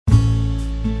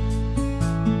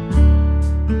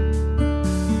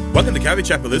Welcome to Calvary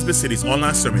Chapel Elizabeth City's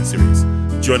online sermon series.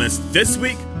 Join us this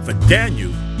week for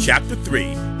Daniel chapter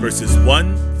 3, verses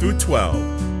 1 through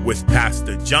 12 with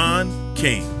Pastor John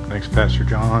King. Thanks, Pastor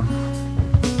John.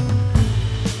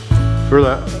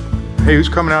 Hey, who's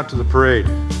coming out to the parade?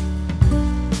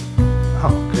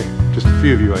 Oh, okay. Just a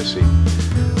few of you, I see.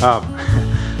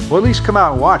 Well, at least come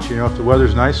out and watch. If the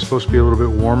weather's nice, it's supposed to be a little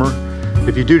bit warmer.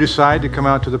 If you do decide to come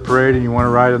out to the parade and you want to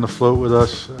ride on the float with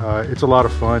us, it's a lot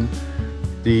of fun.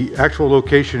 The actual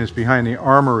location is behind the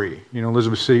Armory,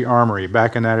 Elizabeth City Armory.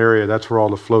 Back in that area, that's where all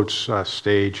the floats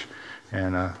stage.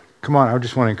 And come on, I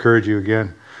just want to encourage you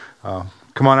again.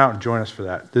 Come on out and join us for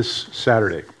that this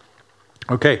Saturday.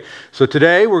 Okay, so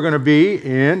today we're going to be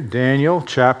in Daniel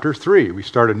chapter 3. We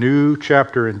start a new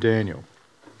chapter in Daniel.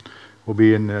 We'll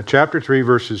be in chapter 3,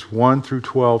 verses 1 through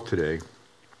 12 today.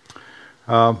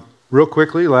 Real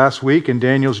quickly, last week in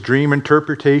Daniel's dream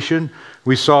interpretation,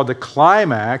 we saw the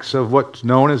climax of what's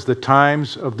known as the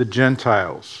times of the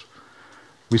Gentiles.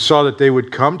 We saw that they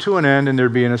would come to an end and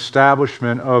there'd be an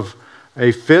establishment of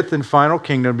a fifth and final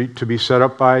kingdom to be set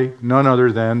up by none other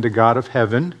than the God of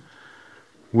heaven,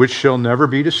 which shall never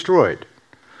be destroyed.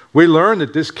 We learned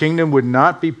that this kingdom would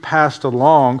not be passed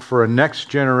along for a next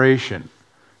generation.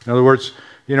 In other words,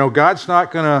 God's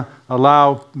not going to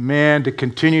allow man to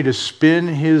continue to spin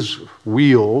his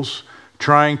wheels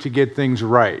trying to get things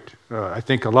right. I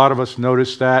think a lot of us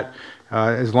noticed that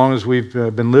as long as we've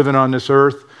been living on this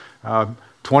earth.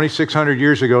 2,600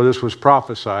 years ago, this was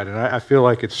prophesied, and I feel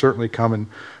like it's certainly coming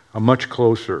much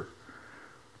closer.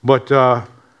 But,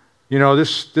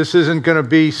 this isn't going to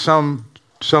be some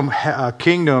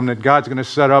kingdom that God's going to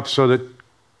set up so that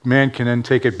man can then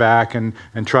take it back and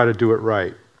try to do it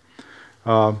right.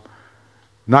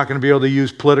 Not going to be able to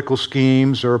use political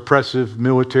schemes or oppressive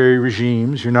military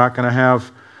regimes. You're not going to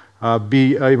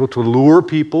be able to lure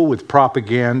people with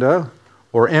propaganda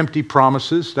or empty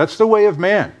promises. That's the way of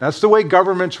man. That's the way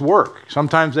governments work.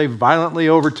 Sometimes they violently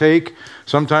overtake.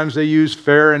 Sometimes they use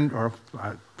free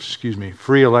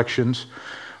elections.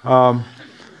 And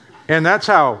that's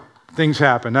how things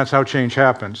happen. That's how change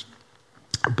happens.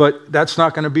 But that's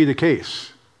not going to be the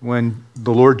case when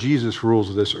the Lord Jesus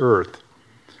rules this earth.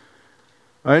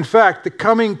 In fact, the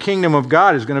coming kingdom of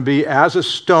God is going to be as a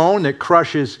stone that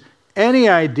crushes any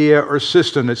idea or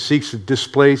system that seeks to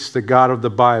displace the God of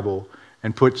the Bible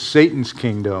and put Satan's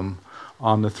kingdom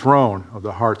on the throne of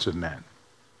the hearts of men.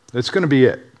 That's going to be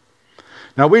it.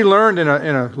 Now, we learned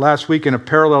last week in a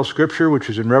parallel scripture, which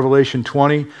is in Revelation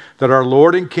 20, that our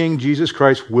Lord and King Jesus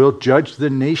Christ will judge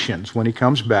the nations when he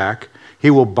comes back.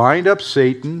 He will bind up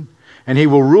Satan, and he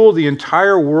will rule the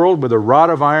entire world with a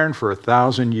rod of iron for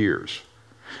 1,000 years.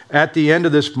 At the end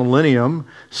of this millennium,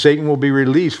 Satan will be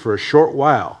released for a short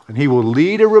while, and he will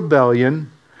lead a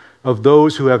rebellion of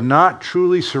those who have not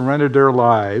truly surrendered their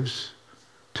lives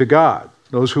to God,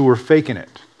 those who were faking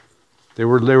it. They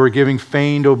were giving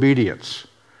feigned obedience.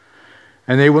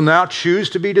 And they will now choose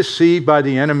to be deceived by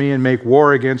the enemy and make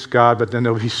war against God, but then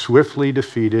they'll be swiftly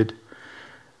defeated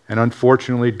and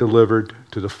unfortunately delivered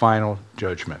to the final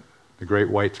judgment, the great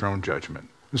white throne judgment.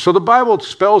 So the Bible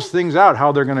spells things out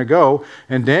how they're going to go,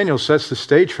 and Daniel sets the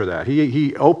stage for that.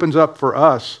 He opens up for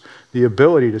us the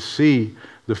ability to see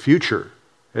the future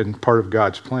and part of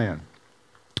God's plan.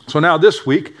 So now this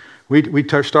week, we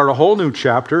start a whole new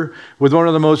chapter with one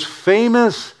of the most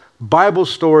famous Bible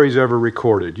stories ever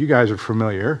recorded. You guys are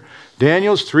familiar.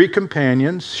 Daniel's three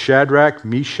companions, Shadrach,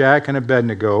 Meshach, and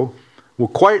Abednego, will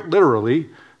quite literally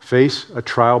face a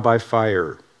trial by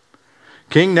fire.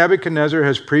 King Nebuchadnezzar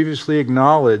has previously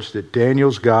acknowledged that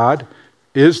Daniel's God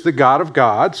is the God of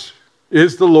gods,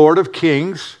 is the Lord of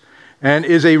kings, and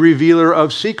is a revealer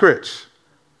of secrets.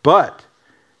 But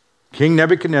King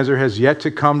Nebuchadnezzar has yet to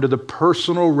come to the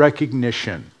personal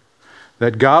recognition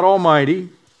that God Almighty,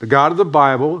 the God of the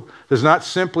Bible, does not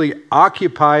simply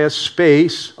occupy a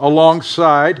space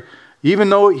alongside, even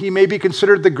though he may be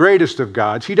considered the greatest of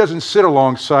gods, he doesn't sit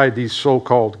alongside these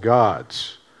so-called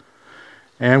gods.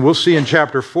 And we'll see in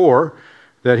chapter 4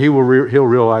 that he'll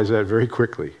realize that very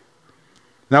quickly.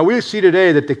 Now we see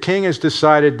today that the king has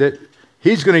decided that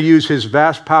he's going to use his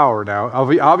vast power now.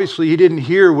 Obviously, he didn't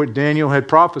hear what Daniel had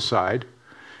prophesied,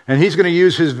 and he's going to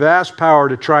use his vast power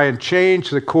to try and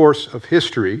change the course of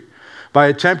history by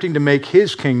attempting to make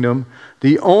his kingdom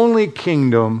the only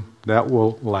kingdom that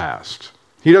will last.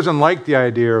 He doesn't like the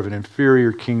idea of an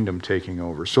inferior kingdom taking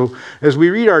over. So as we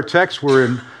read our text, we're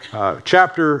in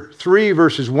chapter 3,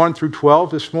 verses 1 through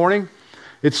 12 this morning.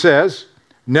 It says,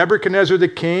 Nebuchadnezzar the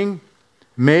king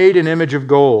made an image of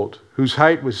gold, whose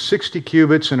height was 60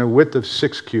 cubits and a width of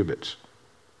 6 cubits.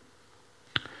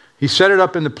 He set it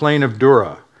up in the plain of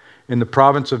Dura, in the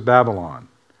province of Babylon.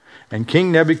 And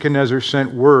King Nebuchadnezzar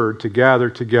sent word to gather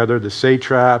together the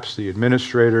satraps, the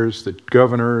administrators, the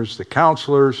governors, the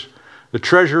counselors, the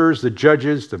treasurers, the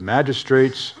judges, the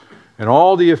magistrates, and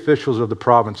all the officials of the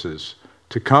provinces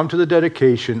to come to the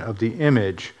dedication of the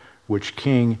image which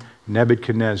King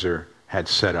Nebuchadnezzar had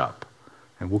set up.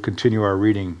 And we'll continue our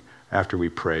reading after we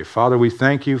pray. Father, we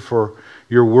thank you for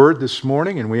your word this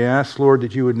morning, and we ask, Lord,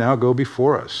 that you would now go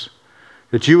before us,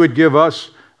 that you would give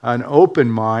us an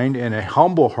open mind and a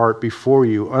humble heart before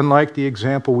you, unlike the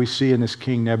example we see in this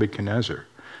King Nebuchadnezzar.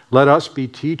 Let us be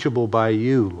teachable by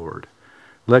you, Lord.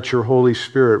 Let your Holy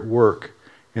Spirit work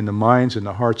in the minds and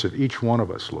the hearts of each one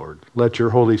of us, Lord. Let your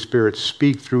Holy Spirit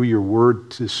speak through your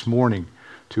word this morning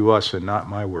to us and not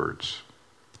my words.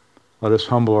 Let us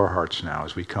humble our hearts now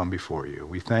as we come before you.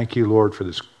 We thank you, Lord, for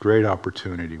this great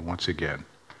opportunity once again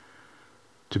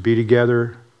to be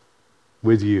together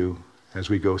with you as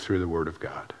we go through the Word of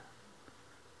God.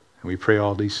 And we pray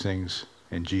all these things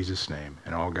in Jesus' name.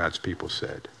 And all God's people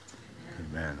said,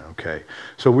 Amen. Okay.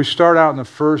 So we start out in the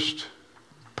first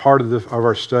part of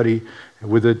our study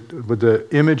with the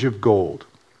image of gold.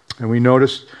 And we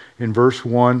notice in verse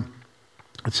 1,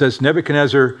 it says,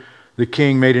 Nebuchadnezzar the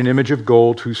king made an image of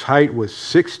gold whose height was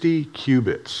 60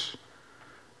 cubits,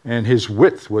 and his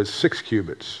width was 6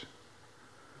 cubits.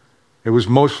 It was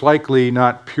most likely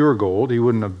not pure gold. He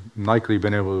wouldn't have likely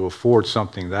been able to afford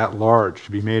something that large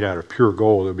to be made out of pure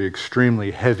gold. It would be extremely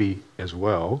heavy as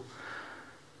well.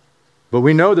 But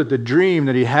we know that the dream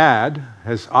that he had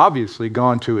has obviously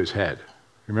gone to his head.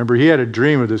 Remember, he had a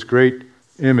dream of this great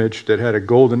image that had a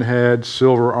golden head,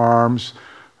 silver arms,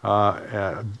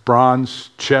 bronze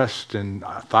chest, and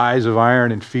thighs of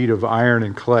iron and feet of iron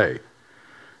and clay.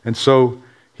 And so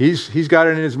he's got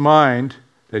it in his mind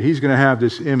that he's going to have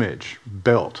this image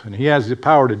built, and he has the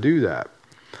power to do that.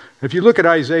 If you look at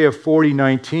Isaiah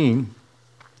 40:19,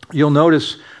 you'll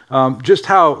notice just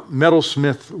how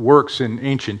metalsmith works in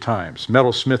ancient times,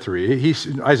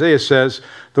 metalsmithery. Isaiah says,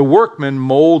 the workman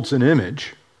molds an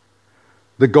image,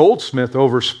 the goldsmith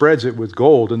overspreads it with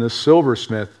gold, and the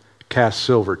silversmith casts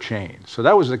silver chains. So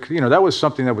that was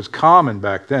something that was common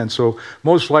back then. So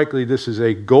most likely this is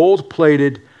a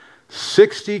gold-plated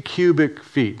 60 cubic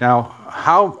feet. Now,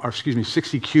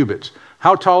 60 cubits.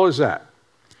 How tall is that?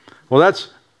 Well, that's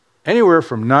anywhere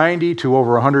from 90 to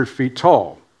over 100 feet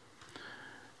tall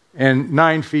and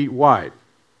 9 feet wide.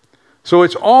 So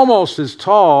it's almost as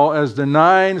tall as the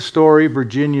 9-story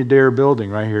Virginia Dare building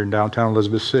right here in downtown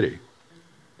Elizabeth City.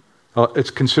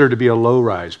 It's considered to be a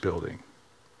low-rise building.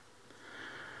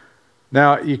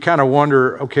 Now, you kind of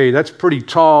wonder, okay, that's pretty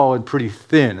tall and pretty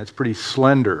thin. It's pretty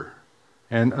slender.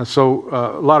 And so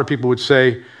a lot of people would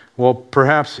say, well,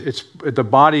 perhaps the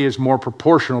body is more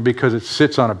proportional because it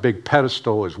sits on a big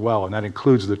pedestal as well, and that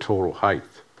includes the total height.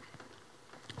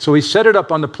 So he set it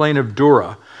up on the plain of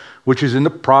Dura, which is in the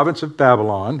province of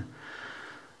Babylon.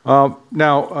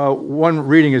 One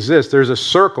reading is this: there's a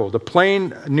circle, the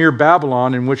plain near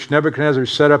Babylon, in which Nebuchadnezzar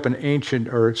set up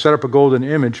a golden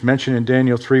image mentioned in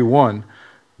Daniel 3:1.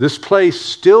 This place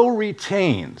still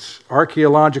retains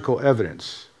archaeological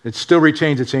evidence. It still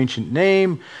retains its ancient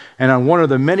name, and on one of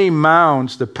the many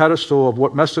mounds, the pedestal of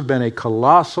what must have been a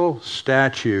colossal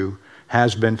statue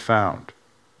has been found.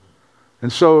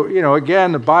 And so,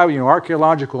 again, the Bible,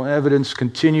 archaeological evidence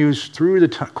continues through the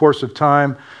course of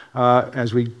time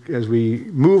as we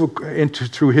move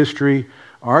through history.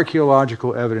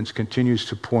 Archaeological evidence continues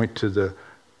to point to the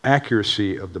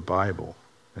accuracy of the Bible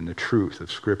and the truth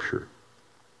of Scripture.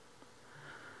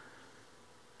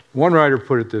 One writer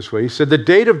put it this way. He said, the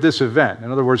date of this event, in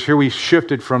other words, here we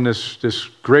shifted from this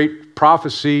great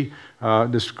prophecy,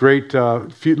 this great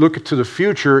look to the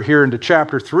future here into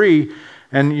chapter 3,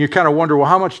 and you kind of wonder, well,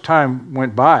 how much time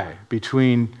went by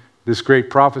between this great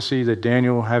prophecy that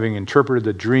Daniel, having interpreted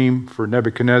the dream for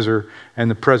Nebuchadnezzar, and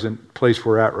the present place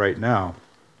we're at right now?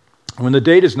 When the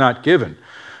date is not given,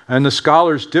 and the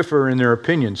scholars differ in their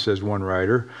opinion, says one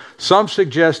writer. Some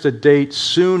suggest a date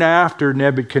soon after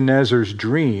Nebuchadnezzar's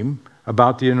dream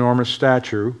about the enormous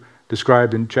statue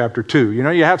described in chapter 2.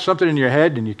 You have something in your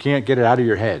head and you can't get it out of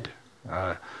your head.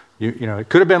 It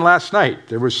could have been last night.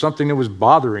 There was something that was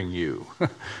bothering you,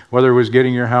 whether it was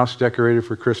getting your house decorated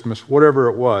for Christmas, whatever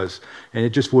it was, and it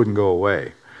just wouldn't go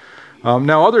away.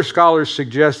 Now, other scholars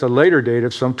suggest a later date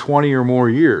of some 20 or more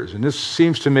years, and this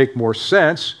seems to make more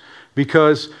sense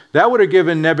because that would have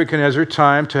given Nebuchadnezzar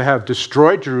time to have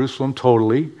destroyed Jerusalem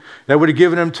totally. That would have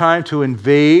given him time to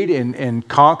invade and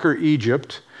conquer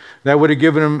Egypt. That would have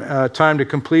given him time to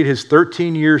complete his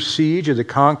 13-year siege of the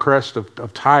conquest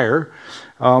of Tyre.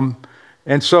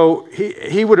 And so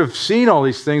he would have seen all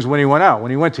these things when he went out.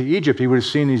 When he went to Egypt, he would have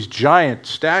seen these giant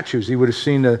statues. He would have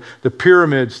seen the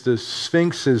pyramids, the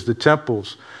sphinxes, the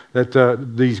temples that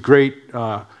these great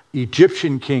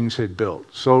Egyptian kings had built.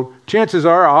 So chances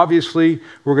are, obviously,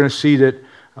 we're going to see that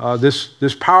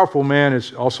this powerful man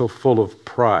is also full of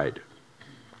pride.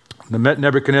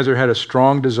 Nebuchadnezzar had a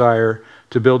strong desire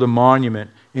to build a monument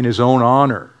in his own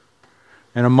honor,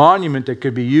 and a monument that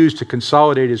could be used to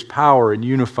consolidate his power and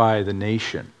unify the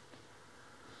nation.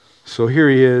 So here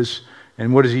he is,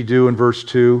 and what does he do in verse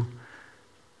 2?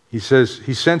 He says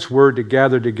he sends word to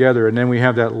gather together, and then we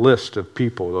have that list of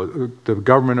people, the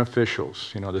government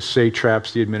officials, the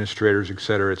satraps, the administrators,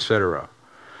 etc., etc.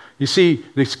 You see,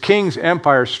 this king's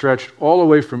empire stretched all the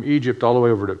way from Egypt, all the way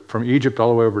over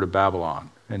to Babylon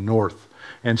and north.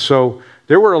 And so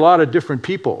there were a lot of different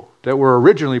people that were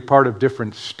originally part of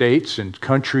different states and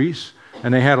countries,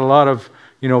 and they had a lot of,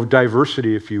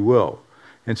 diversity, if you will.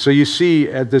 And so you see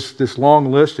at this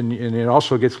long list, and it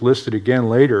also gets listed again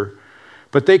later,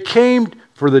 but they came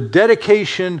for the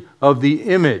dedication of the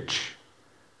image.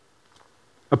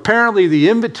 Apparently, the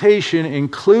invitation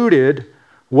included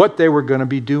what they were going to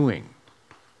be doing.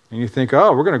 And you think,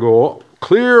 oh, we're going to go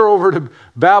clear over to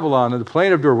Babylon, to the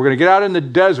plain of Dura. We're going to get out in the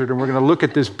desert, and we're going to look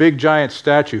at this big giant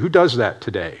statue. Who does that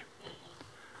today?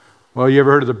 Well, you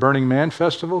ever heard of the Burning Man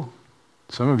Festival?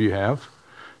 Some of you have.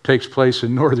 It takes place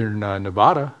in northern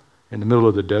Nevada, in the middle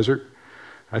of the desert.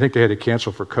 I think they had to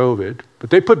cancel for COVID. But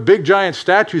they put big giant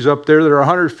statues up there that are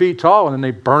 100 feet tall, and then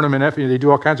they burn them in effigy. They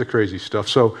do all kinds of crazy stuff.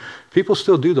 So people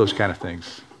still do those kind of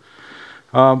things.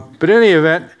 But in any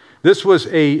event, this was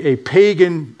a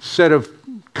pagan set of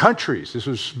countries. This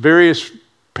was various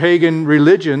pagan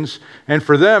religions, and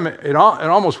for them, it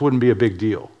almost wouldn't be a big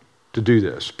deal to do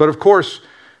this. But of course,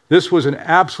 this was an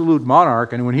absolute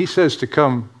monarch, and when he says to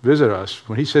come visit us,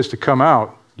 when he says to come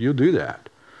out, you'll do that.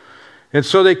 And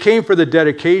so they came for the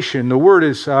dedication. The word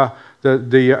is,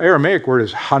 the Aramaic word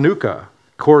is Hanukkah,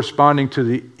 corresponding to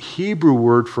the Hebrew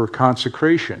word for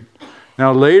consecration.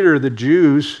 Now later, the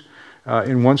Jews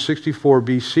in 164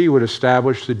 BC would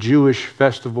establish the Jewish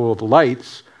Festival of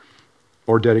Lights,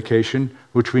 or dedication,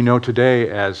 which we know today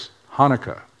as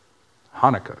Hanukkah.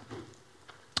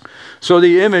 So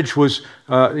the image was,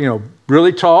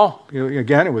 really tall.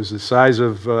 Again, it was the size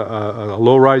of a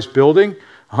low-rise building,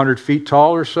 100 feet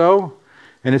tall or so.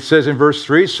 And it says in verse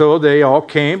 3, so they all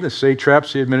came, the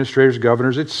satraps, the administrators,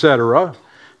 governors, etc.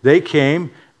 They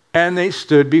came and they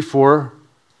stood before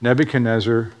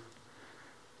Nebuchadnezzar,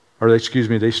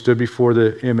 they stood before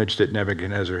the image that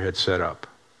Nebuchadnezzar had set up.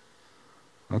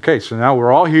 Okay, so now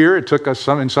we're all here. It took us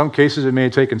in some cases it may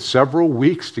have taken several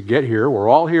weeks to get here. We're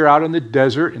all here out in the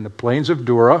desert, in the plains of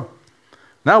Dura.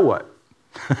 Now what?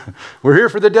 We're here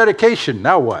for the dedication.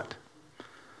 Now what?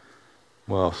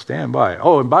 Well, stand by.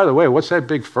 Oh, and by the way, what's that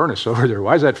big furnace over there?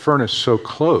 Why is that furnace so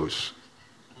close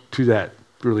to that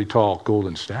really tall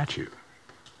golden statue?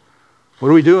 What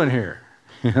are we doing here?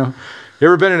 You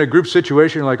ever been in a group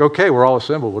situation, you're like, okay, we're all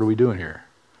assembled. What are we doing here?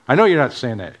 I know you're not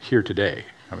saying that here today.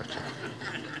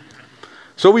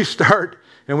 So we start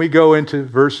and we go into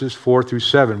verses 4 through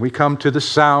 7. We come to the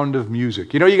sound of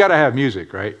music. You got to have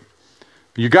music, right?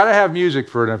 You got to have music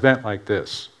for an event like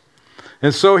this.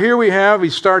 And so here he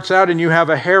starts out, and you have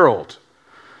a herald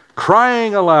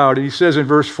crying aloud. And he says in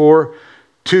verse 4,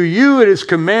 to you it is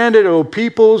commanded, O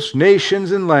peoples,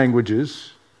 nations, and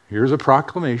languages. Here's a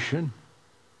proclamation.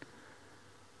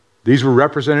 These were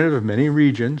representative of many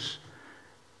regions.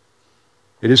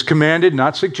 It is commanded,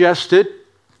 not suggested,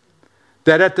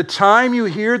 that at the time you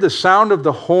hear the sound of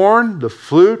the horn, the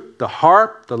flute, the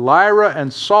harp, the lyra,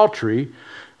 and psaltery,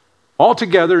 all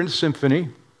together in symphony,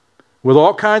 with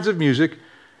all kinds of music,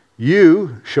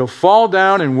 you shall fall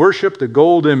down and worship the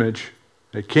gold image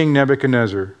that King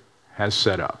Nebuchadnezzar has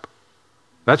set up.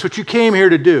 That's what you came here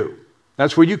to do.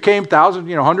 That's where you came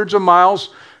hundreds of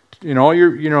miles.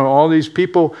 All these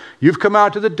people, you've come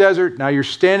out to the desert. Now you're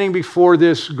standing before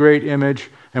this great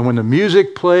image. And when the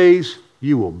music plays,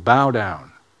 you will bow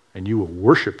down and you will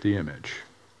worship the image.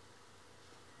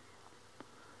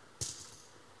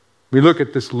 We look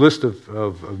at this list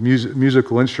of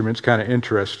musical instruments, kind of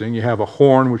interesting. You have a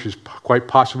horn, which is quite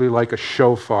possibly like a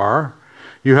shofar.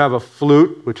 You have a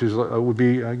flute, which would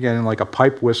be, again, like a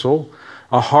pipe whistle.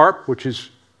 A harp, which is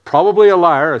probably a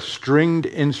lyre, a stringed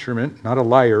instrument, not a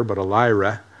lyre, but a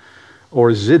lyra,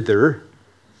 or zither.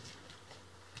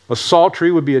 A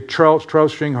psaltery would be a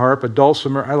 12-string harp, a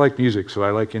dulcimer. I like music, so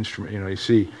I like instrument. You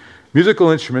see,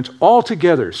 musical instruments all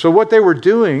together. So what they were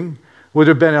doing would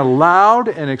have been a loud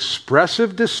and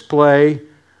expressive display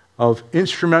of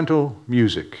instrumental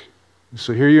music.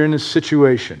 So here you're in this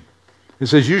situation. It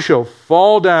says, you shall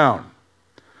fall down.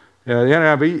 The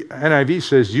NIV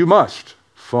says, you must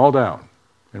fall down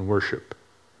and worship.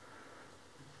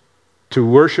 To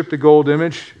worship the gold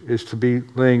image is to be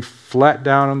laying flat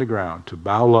down on the ground, to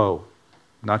bow low,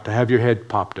 not to have your head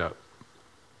popped up.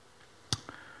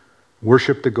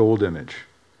 Worship the gold image.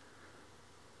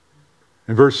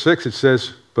 In verse 6 it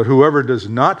says, but whoever does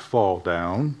not fall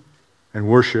down and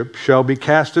worship shall be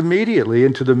cast immediately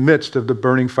into the midst of the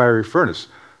burning fiery furnace.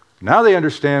 Now they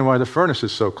understand why the furnace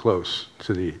is so close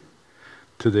to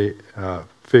the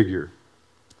figure.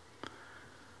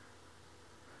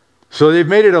 So they've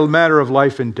made it a matter of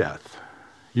life and death.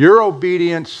 Your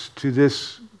obedience to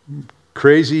this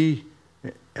crazy,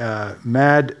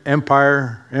 mad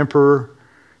emperor,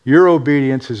 your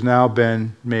obedience has now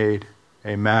been made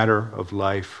a matter of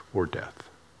life or death.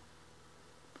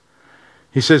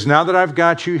 He says, now that I've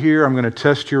got you here, I'm going to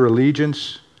test your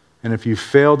allegiance, and if you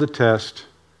fail the test,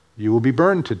 you will be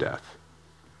burned to death.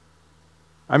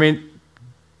 I mean,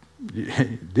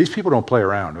 these people don't play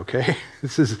around, okay?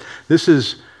 This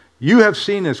is, you have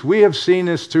seen this. We have seen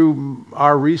this through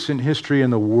our recent history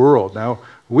in the world. Now,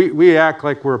 we act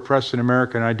like we're oppressed in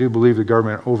America, and I do believe the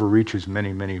government overreaches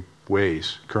many, many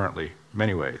ways currently,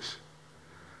 many ways.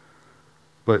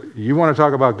 But you want to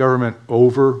talk about government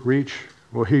overreach?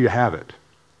 Well, here you have it.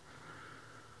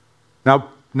 Now,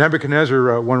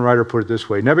 Nebuchadnezzar, one writer put it this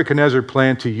way, Nebuchadnezzar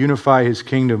planned to unify his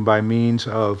kingdom by means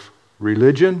of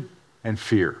religion and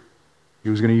fear. He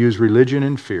was going to use religion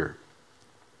and fear.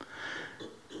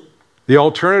 The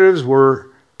alternatives were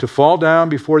to fall down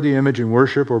before the image and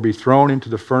worship, or be thrown into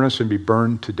the furnace and be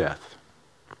burned to death.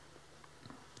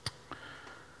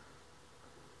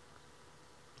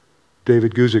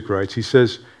 David Guzik writes, he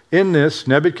says, in this,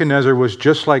 Nebuchadnezzar was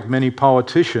just like many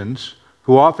politicians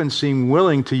who often seem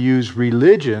willing to use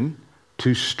religion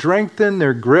to strengthen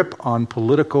their grip on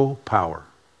political power.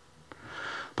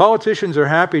 Politicians are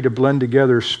happy to blend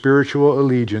together spiritual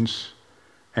allegiance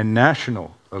and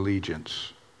national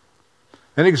allegiance.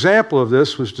 An example of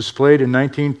this was displayed in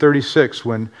 1936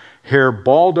 when Herr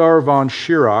Baldar von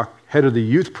Schirach, head of the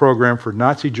youth program for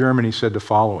Nazi Germany, said the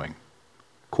following,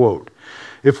 quote,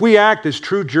 if we act as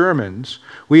true Germans,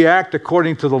 we act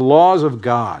according to the laws of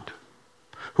God.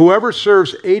 Whoever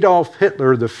serves Adolf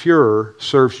Hitler, the Fuhrer,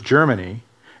 serves Germany,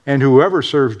 and whoever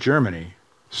serves Germany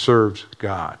serves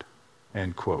God.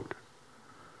 End quote.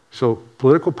 So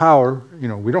political power,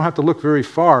 we don't have to look very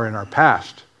far in our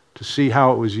past to see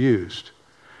how it was used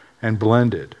and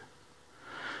blended.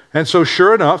 And so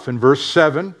sure enough, in verse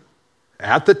 7,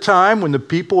 at the time when the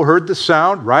people heard the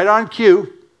sound, right on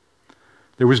cue,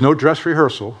 there was no dress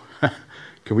rehearsal.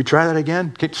 Can we try that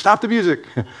again? Stop the music.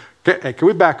 Can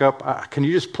we back up? Can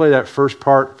you just play that first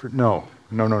part? No.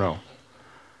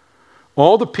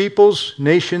 All the peoples,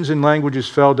 nations, and languages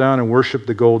fell down and worshipped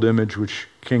the gold image which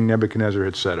King Nebuchadnezzar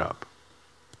had set up.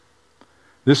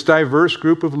 This diverse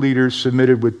group of leaders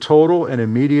submitted with total and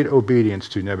immediate obedience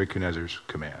to Nebuchadnezzar's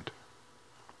command.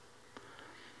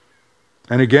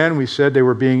 And again, we said they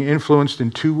were being influenced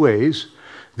in two ways: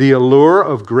 the allure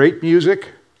of great music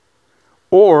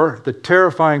or the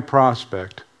terrifying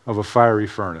prospect of a fiery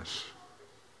furnace.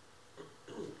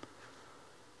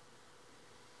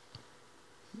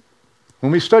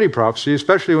 When we study prophecy,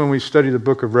 especially when we study the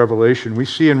book of Revelation, we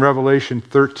see in Revelation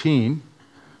 13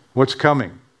 what's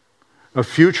coming. A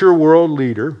future world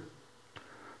leader,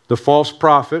 the false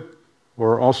prophet,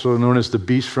 or also known as the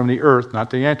beast from the earth, not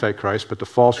the Antichrist, but the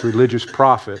false religious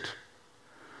prophet,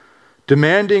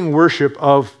 demanding worship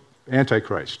of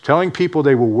Antichrist, telling people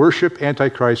they will worship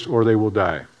Antichrist or they will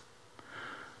die.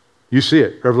 You see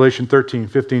it, Revelation 13,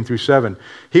 15 through 7.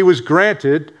 He was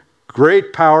granted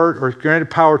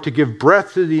power to give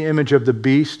breath to the image of the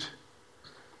beast,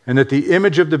 and that the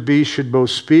image of the beast should both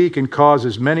speak and cause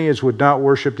as many as would not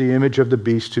worship the image of the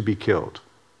beast to be killed.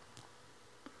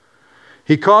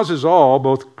 He causes all,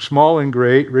 both small and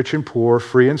great, rich and poor,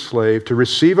 free and slave, to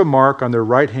receive a mark on their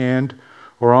right hand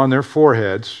or on their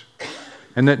foreheads,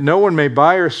 and that no one may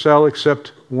buy or sell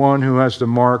except one who has the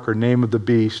mark or name of the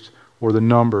beast or the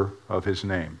number of his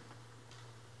name.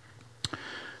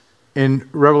 In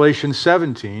Revelation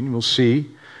 17, we'll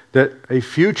see that a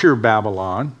future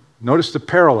Babylon, notice the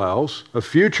parallels, a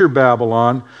future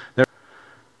Babylon, that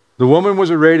the woman was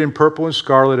arrayed in purple and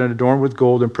scarlet and adorned with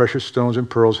gold and precious stones and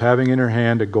pearls, having in her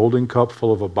hand a golden cup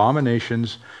full of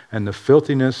abominations and the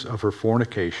filthiness of her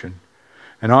fornication.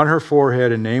 And on her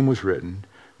forehead a name was written,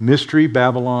 Mystery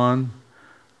Babylon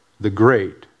the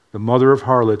Great, the mother of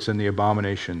harlots and the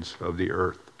abominations of the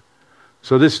earth.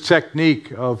 So this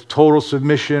technique of total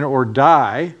submission or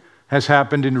die has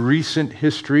happened in recent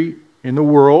history in the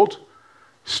world.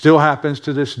 Still happens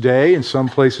to this day in some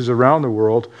places around the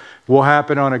world, will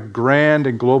happen on a grand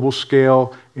and global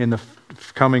scale in the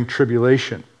coming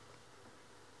tribulation.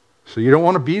 So you don't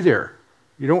want to be there.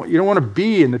 You don't want to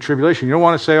be in the tribulation. You don't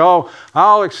want to say, oh,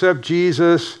 I'll accept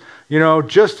Jesus.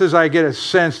 Just as I get a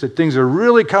sense that things are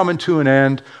really coming to an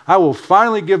end, I will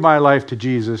finally give my life to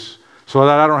Jesus so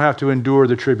that I don't have to endure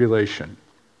the tribulation.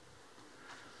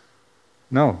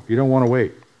 No, you don't want to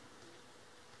wait.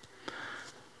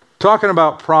 Talking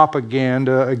about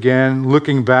propaganda again,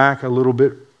 looking back a little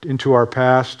bit into our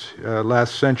past,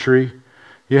 last century,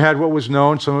 you had what was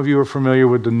known, some of you are familiar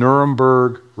with the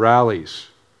Nuremberg rallies.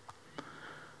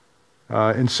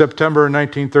 In September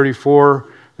 1934,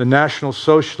 the National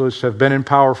Socialists have been in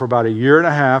power for about a year and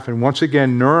a half, and once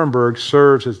again, Nuremberg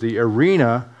serves as the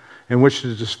arena in which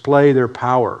to display their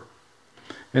power.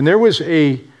 And there was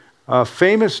a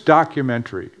famous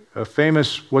documentary,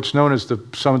 what's known as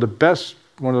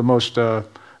one of the most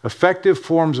effective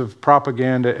forms of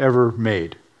propaganda ever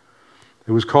made.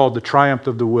 It was called The Triumph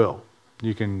of the Will.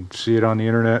 You can see it on the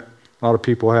internet. A lot of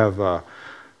people have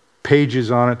pages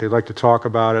on it. They like to talk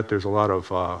about it. There's a lot of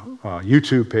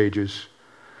YouTube pages.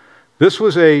 This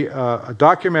was a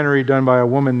documentary done by a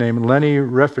woman named Leni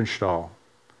Riefenstahl.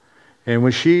 And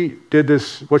when she did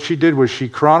this, what she did was she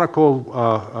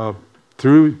chronicled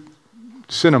through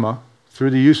cinema, through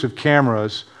the use of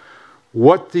cameras,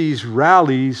 what these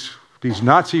rallies, these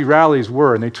Nazi rallies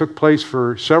were. And they took place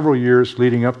for several years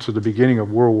leading up to the beginning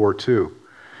of World War II.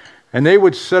 And they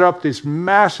would set up these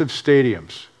massive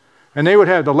stadiums. And they would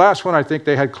have, the last one I think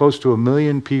they had close to 1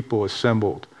 million people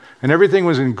assembled. And everything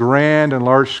was in grand and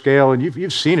large scale. And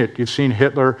you've seen it. You've seen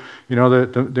Hitler,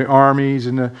 the armies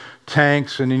and the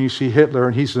tanks. And then you see Hitler,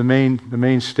 and he's the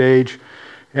main stage.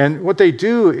 And what they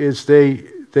do is they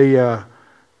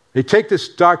take this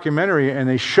documentary and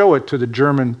they show it to the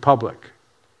German public.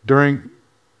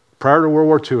 Prior to World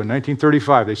War II, in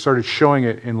 1935, they started showing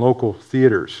it in local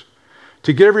theaters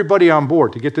to get everybody on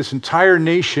board, to get this entire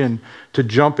nation to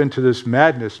jump into this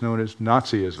madness known as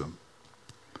Nazism.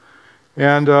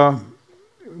 And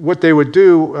what they would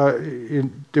do,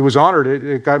 it was honored.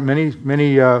 It got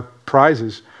many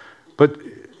prizes. But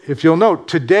if you'll note,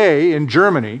 today in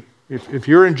Germany, if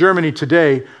you're in Germany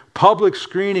today, public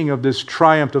screening of this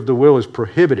Triumph of the Will is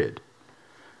prohibited.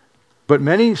 But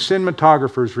many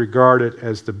cinematographers regard it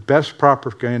as the best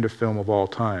propaganda film of all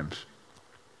times.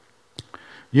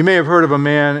 You may have heard of a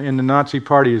man in the Nazi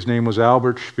Party. His name was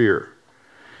Albert Speer.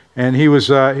 And he was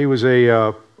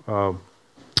a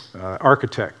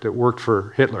architect that worked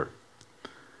for Hitler.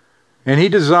 And he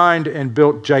designed and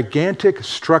built gigantic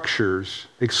structures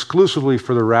exclusively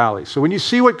for the rally. So when you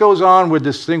see what goes on with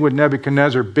this thing with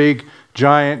Nebuchadnezzar, big,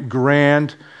 giant,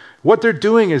 grand, what they're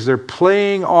doing is they're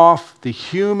playing off the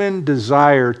human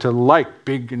desire to like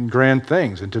big and grand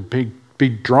things and to be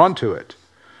drawn to it.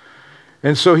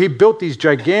 And so he built these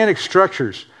gigantic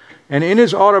structures. And in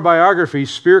his autobiography,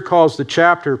 Speer calls the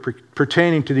chapter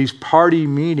pertaining to these party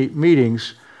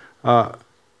meetings,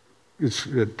 it's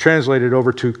translated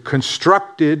over to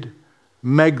constructed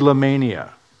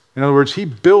megalomania. In other words, he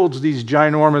builds these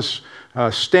ginormous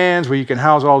stands where you can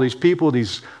house all these people,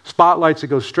 these spotlights that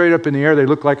go straight up in the air. They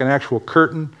look like an actual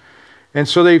curtain. And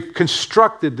so they've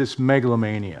constructed this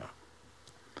megalomania.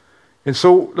 And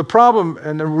so the problem,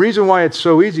 and the reason why it's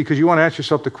so easy, because you want to ask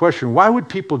yourself the question, why would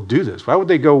people do this? Why would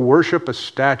they go worship a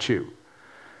statue?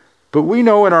 But we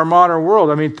know in our modern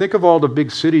world, think of all the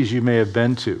big cities you may have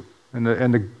been to, and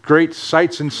the great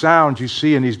sights and sounds you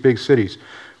see in these big cities.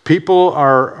 People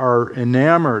are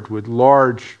enamored with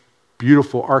large,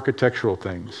 beautiful architectural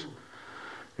things.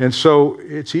 And so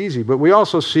it's easy. But we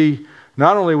also see,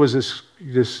 not only was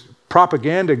this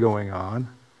propaganda going on,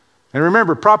 and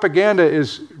remember, propaganda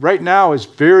right now is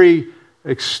very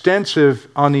extensive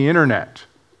on the internet.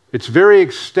 It's very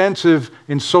extensive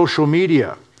in social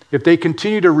media. If they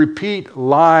continue to repeat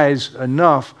lies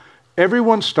enough,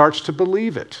 everyone starts to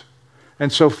believe it.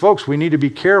 And so, folks, we need to be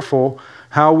careful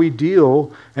how we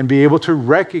deal and be able to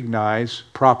recognize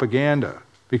propaganda,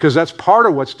 because that's part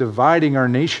of what's dividing our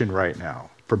nation right now.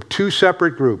 From two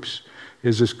separate groups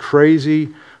is this crazy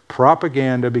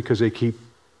propaganda, because they keep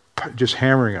just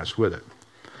hammering us with it.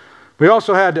 We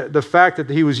also had the fact that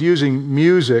he was using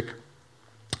music,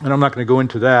 and I'm not going to go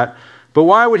into that, but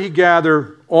why would he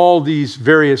gather all these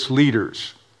various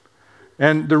leaders?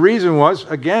 And the reason was,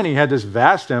 again, he had this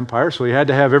vast empire, so he had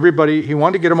to have everybody, he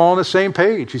wanted to get them all on the same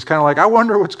page. He's kind of like, I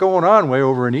wonder what's going on way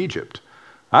over in Egypt.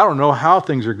 I don't know how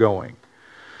things are going.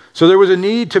 So there was a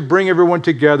need to bring everyone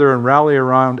together and rally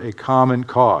around a common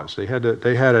cause. They had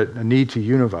a need to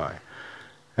unify.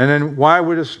 And then why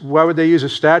would they use a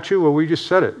statue? Well, we just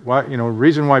said it. The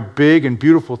reason why big and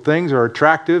beautiful things are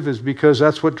attractive is because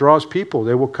that's what draws people.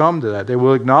 They will come to that. They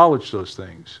will acknowledge those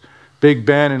things. Big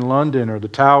Ben in London, or the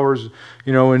towers,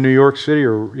 in New York City,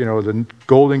 or the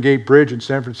Golden Gate Bridge in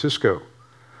San Francisco.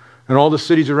 And all the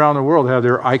cities around the world have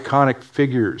their iconic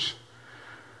figures.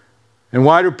 And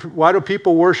why do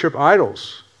people worship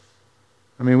idols?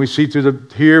 I mean, we see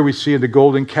we see the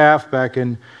golden calf back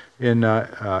in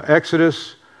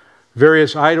Exodus,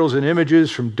 various idols and images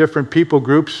from different people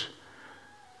groups.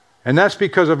 And that's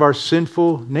because of our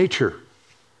sinful nature.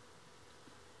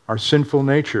 Our sinful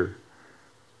nature.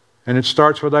 And it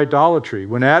starts with idolatry.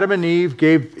 When Adam and Eve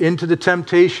gave into the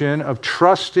temptation of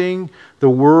trusting the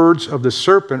words of the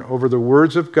serpent over the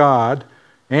words of God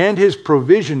and his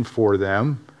provision for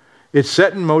them, it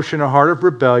set in motion a heart of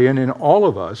rebellion in all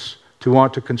of us to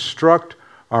want to construct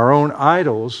our own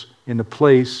idols in the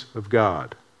place of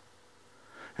God.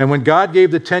 And when God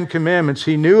gave the 10 Commandments,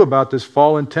 he knew about this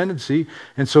fallen tendency,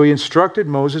 and so he instructed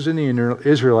Moses and the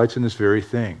Israelites in this very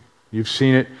thing. You've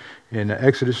seen it in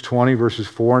Exodus 20, verses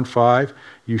 4 and 5.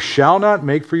 You shall not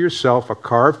make for yourself a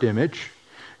carved image,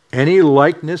 any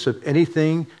likeness of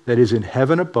anything that is in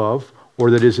heaven above, or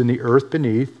that is in the earth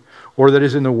beneath, or that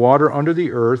is in the water under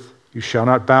the earth. You shall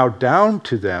not bow down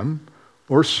to them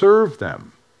or serve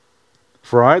them.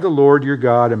 For I, the Lord your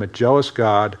God, am a jealous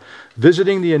God,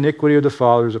 visiting the iniquity of the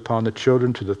fathers upon the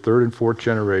children to the third and fourth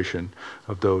generation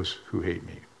of those who hate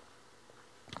me.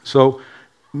 So,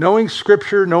 knowing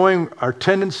Scripture, knowing our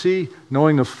tendency,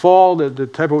 knowing the fall, the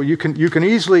type of you can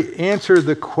easily answer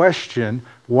the question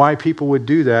why people would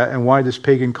do that and why this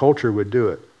pagan culture would do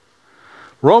it.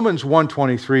 Romans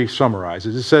 1:23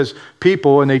 summarizes. It says,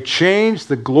 people, and they changed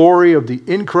the glory of the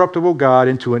incorruptible God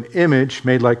into an image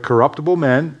made like corruptible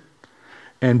men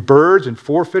and birds and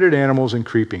four-footed animals and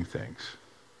creeping things.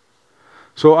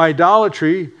 So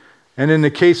idolatry, and in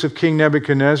the case of King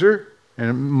Nebuchadnezzar,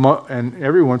 and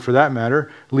everyone for that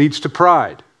matter, leads to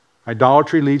pride.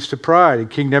 Idolatry leads to pride. And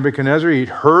King Nebuchadnezzar, he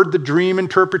heard the dream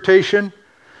interpretation,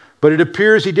 but it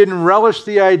appears he didn't relish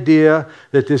the idea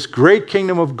that this great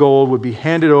kingdom of gold would be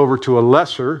handed over to a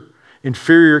lesser,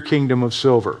 inferior kingdom of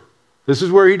silver. This is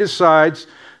where he decides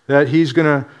that he's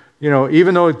going to,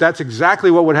 even though that's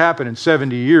exactly what would happen in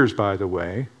 70 years, by the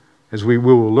way, as we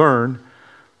will learn.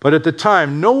 But at the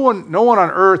time, no one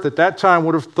on earth at that time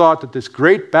would have thought that this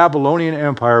great Babylonian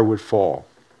empire would fall.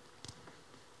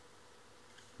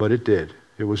 But it did.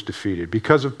 It was defeated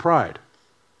because of pride.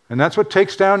 And that's what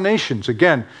takes down nations.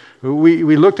 Again,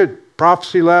 we looked at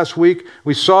prophecy last week.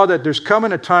 We saw that there's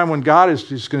coming a time when God is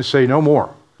just going to say, no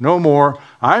more. No more.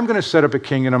 I'm going to set up a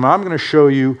kingdom. I'm going to show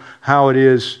you how it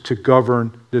is to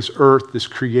govern this earth, this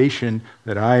creation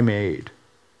that I made.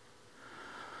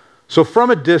 So from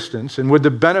a distance, and with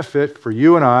the benefit for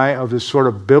you and I of this sort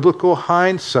of biblical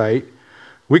hindsight,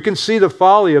 we can see the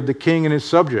folly of the king and his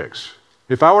subjects.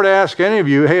 If I were to ask any of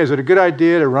you, hey, is it a good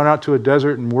idea to run out to a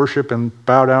desert and worship and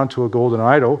bow down to a golden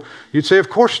idol? You'd say, of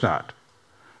course not.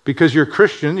 Because you're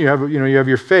Christian, you have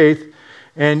your faith,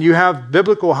 and you have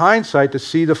biblical hindsight to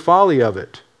see the folly of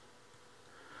it.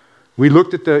 We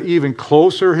looked at the even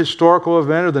closer historical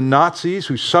event of the Nazis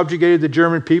who subjugated the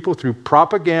German people through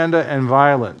propaganda and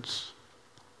violence.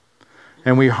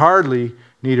 And we hardly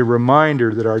need a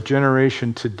reminder that our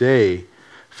generation today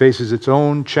faces its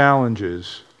own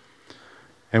challenges,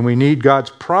 and we need God's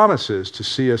promises to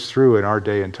see us through in our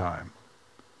day and time.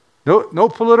 No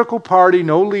political party,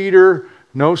 no leader,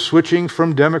 no switching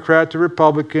from Democrat to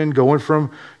Republican, going from,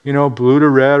 blue to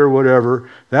red or whatever.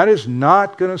 That is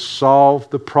not going to solve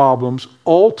the problems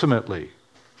ultimately.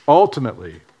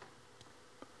 Ultimately.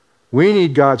 We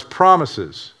need God's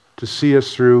promises to see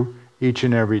us through each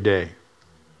and every day.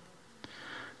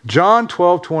 John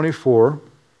 12:24,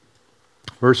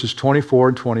 verses 24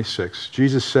 and 26,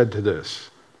 Jesus said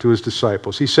to his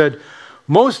disciples. He said,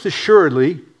 most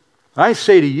assuredly, I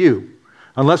say to you,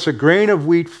 unless a grain of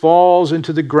wheat falls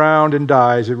into the ground and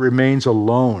dies, it remains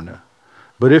alone.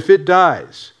 But if it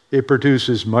dies, it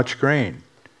produces much grain.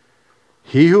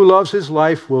 He who loves his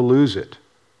life will lose it,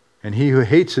 and he who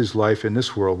hates his life in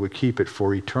this world will keep it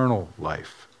for eternal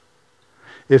life.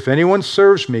 If anyone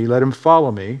serves me, let him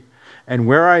follow me, and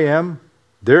where I am,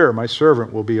 there my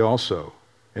servant will be also.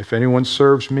 If anyone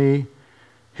serves me,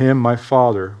 him my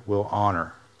Father will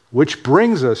honor. Which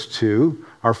brings us to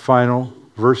our final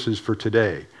verses for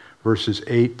today, verses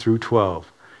 8 through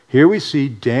 12. Here we see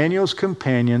Daniel's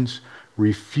companions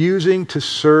refusing to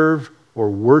serve or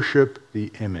worship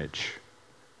the image.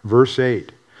 Verse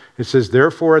 8, it says,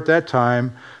 therefore at that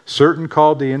time, certain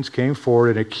Chaldeans came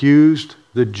forward and accused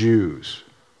the Jews.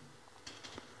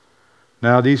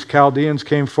 Now these Chaldeans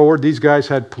came forward. These guys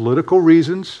had political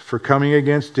reasons for coming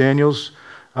against Daniel's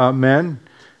men.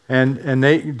 And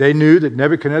they knew that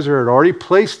Nebuchadnezzar had already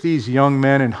placed these young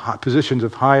men in positions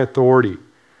of high authority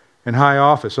and high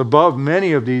office, above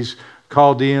many of these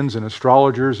Chaldeans and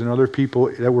astrologers and other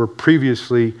people that were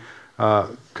previously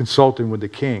consulting with the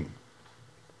king.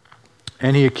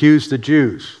 And he accused the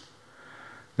Jews.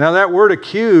 Now that word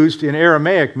accused in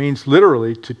Aramaic means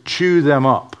literally to chew them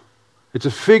up. It's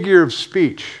a figure of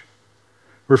speech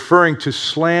referring to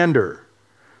slander.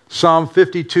 Psalm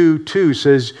 52:2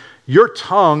 says, "Your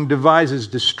tongue devises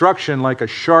destruction like a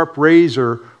sharp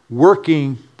razor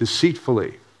working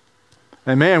deceitfully."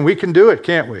 And man, we can do it,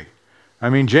 can't we? I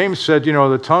mean, James said,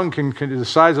 the tongue can the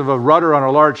size of a rudder on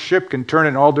a large ship, can turn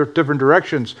in all different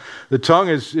directions. The tongue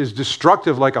is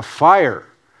destructive like a fire.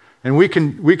 And we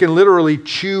can literally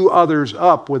chew others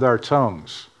up with our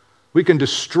tongues. We can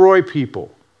destroy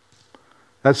people.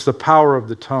 That's the power of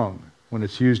the tongue when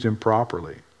it's used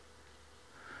improperly.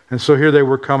 And so here they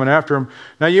were coming after him.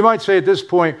 Now you might say at this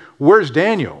point, where's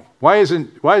Daniel? Why is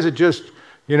it just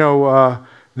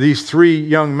these three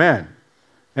young men?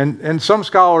 And some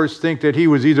scholars think that he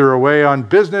was either away on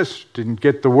business, didn't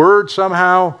get the word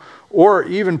somehow, or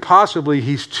even possibly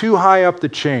he's too high up the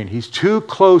chain. He's too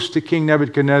close to King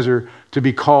Nebuchadnezzar to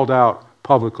be called out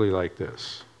publicly like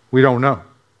this. We don't know.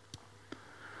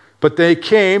 But they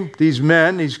came, these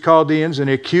men, these Chaldeans, and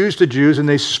they accused the Jews, and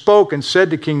they spoke and said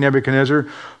to King Nebuchadnezzar,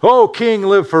 "O king,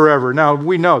 live forever." Now,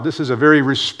 we know this is a very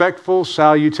respectful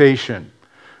salutation.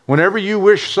 Whenever you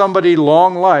wish somebody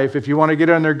long life, if you want to get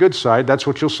on their good side, that's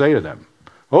what you'll say to them.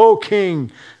 "O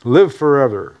king, live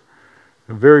forever."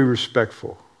 Very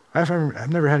respectful. I've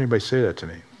never had anybody say that to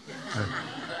me.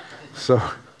 So,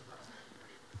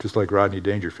 just like Rodney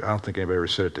Dangerfield. I don't think anybody ever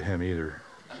said it to him either.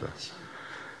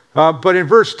 So. But in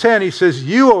verse 10, he says,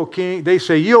 "You, O king," they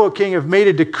say, "You, O king, have made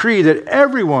a decree that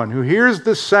everyone who hears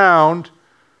the sound,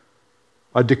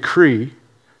 a decree,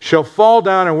 shall fall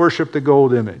down and worship the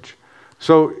gold image."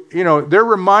 So, they're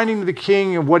reminding the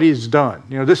king of what he's done.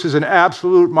 This is an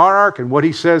absolute monarch, and what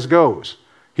he says goes.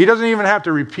 He doesn't even have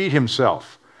to repeat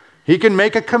himself. He can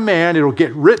make a command, it'll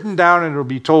get written down, and it'll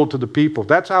be told to the people.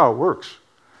 That's how it works.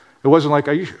 It wasn't like,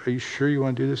 are you sure you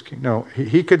want to do this, king? No,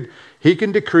 he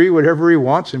can decree whatever he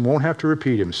wants and won't have to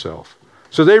repeat himself.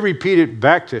 So they repeat it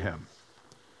back to him.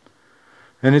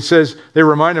 And it says, they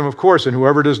remind him, of course, "And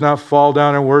whoever does not fall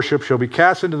down and worship shall be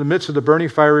cast into the midst of the burning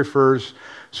fiery furnace."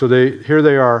 So here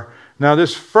they are. Now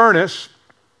this furnace,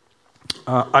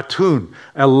 atun,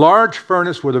 a large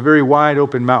furnace with a very wide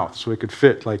open mouth, so it could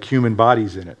fit like human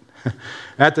bodies in it,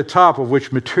 at the top of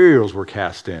which materials were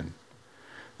cast in.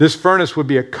 This furnace would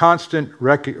be a constant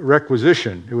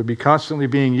requisition. It would be constantly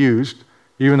being used,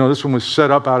 even though this one was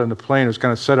set up out in the plain. It was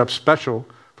kind of set up special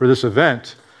for this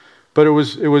event. But it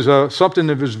was something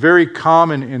that was very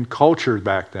common in culture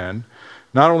back then.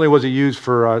 Not only was it used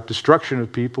for destruction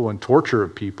of people and torture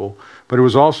of people, but it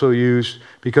was also used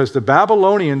because the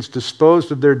Babylonians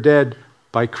disposed of their dead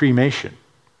by cremation.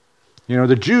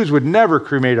 The Jews would never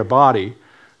cremate a body,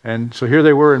 and so here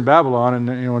they were in Babylon, and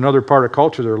another part of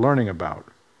culture they're learning about.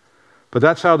 But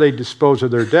that's how they dispose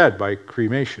of their dead, by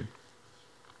cremation.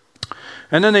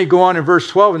 And then they go on in verse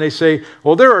 12 and they say,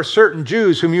 "Well, there are certain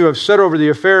Jews whom you have set over the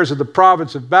affairs of the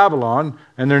province of Babylon,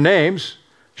 and their names,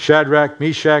 Shadrach,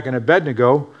 Meshach, and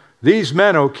Abednego. These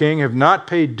men, O king, have not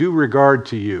paid due regard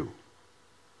to you."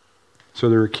 So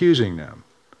they're accusing them.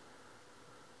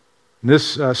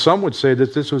 This, some would say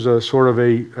that this was a sort of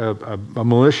a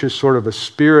malicious sort of a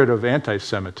spirit of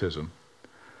anti-Semitism.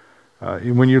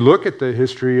 When you look at the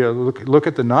history, look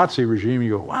at the Nazi regime,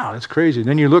 you go, wow, that's crazy. And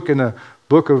then you look in the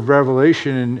book of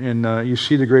Revelation and you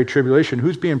see the Great Tribulation.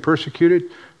 Who's being persecuted?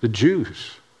 The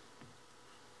Jews.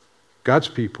 God's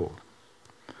people.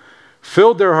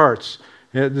 Filled their hearts.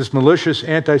 This malicious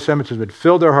anti-Semitism had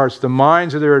filled their hearts, the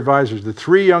minds of their advisors. The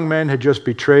three young men had just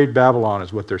betrayed Babylon,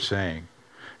 is what they're saying.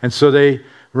 And so they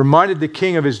reminded the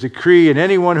king of his decree, and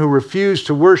anyone who refused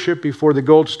to worship before the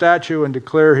gold statue and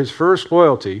declare his first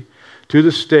loyalty to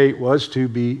the state was to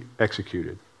be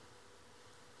executed.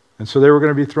 And so they were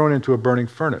going to be thrown into a burning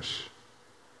furnace.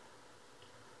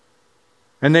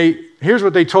 And here's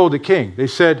what they told the king. They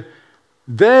said,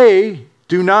 "They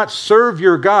do not serve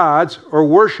your gods or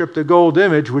worship the gold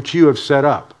image which you have set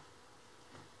up."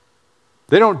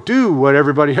 They don't do what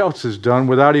everybody else has done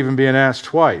without even being asked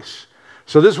twice.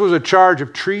 So this was a charge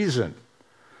of treason.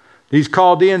 These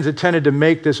Chaldeans intended to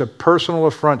make this a personal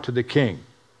affront to the king.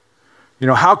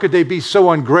 How could they be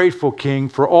so ungrateful, king,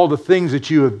 for all the things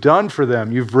that you have done for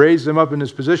them? You've raised them up in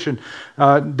this position.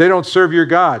 They don't serve your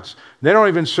gods. They don't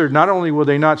even serve, not only will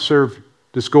they not serve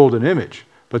this golden image,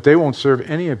 but they won't serve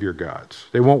any of your gods.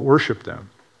 They won't worship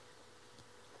them.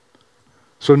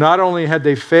 So not only had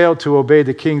they failed to obey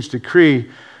the king's decree,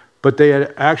 but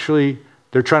they're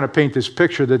trying to paint this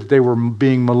picture that they were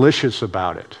being malicious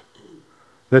about it,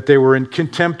 that they were in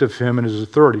contempt of him and his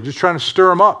authority, just trying to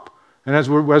stir him up. And as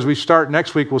we start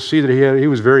next week, we'll see that he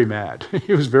was very mad.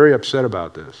 He was very upset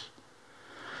about this.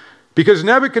 Because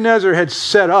Nebuchadnezzar had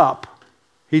set up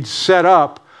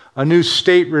a new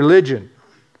state religion.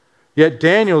 Yet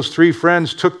Daniel's 3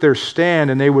 friends took their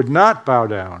stand, and they would not bow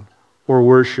down or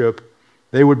worship.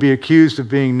 They would be accused of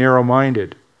being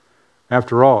narrow-minded.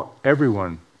 After all,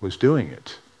 everyone was doing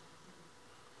it.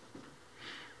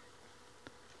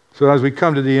 So as we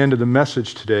come to the end of the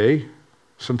message today,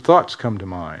 some thoughts come to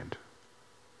mind.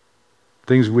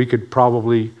 Things we could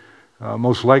probably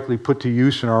most likely put to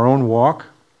use in our own walk.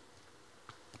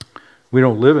 We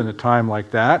don't live in a time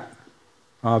like that,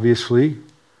 obviously.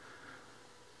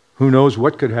 Who knows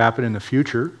what could happen in the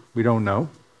future? We don't know.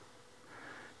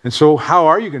 And so how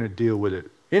are you going to deal with it?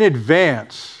 In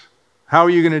advance, how are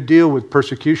you going to deal with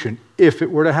persecution if it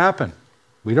were to happen?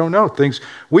 We don't know.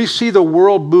 We see the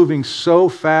world moving so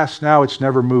fast now, it's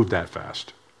never moved that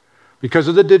fast. Because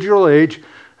of the digital age,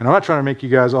 and I'm not trying to make you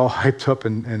guys all hyped up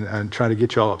and trying to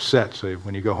get you all upset so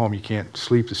when you go home you can't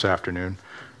sleep this afternoon.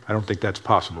 I don't think that's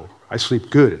possible. I sleep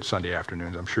good at Sunday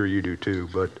afternoons. I'm sure you do too.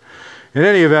 But in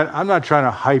any event, I'm not trying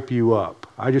to hype you up.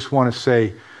 I just want to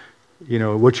say,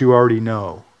 what you already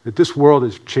know, that this world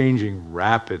is changing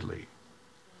rapidly.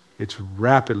 It's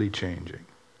rapidly changing.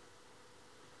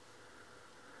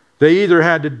 They either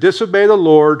had to disobey the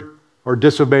Lord or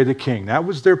disobey the king. That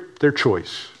was their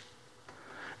choice.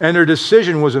 And their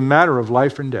decision was a matter of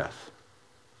life and death.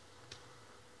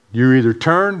 You either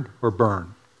turn or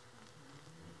burn.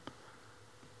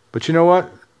 But you know what?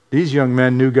 These young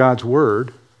men knew God's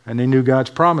word and they knew God's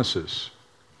promises.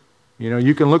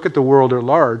 You can look at the world at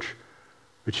large,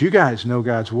 but you guys know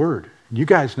God's word. You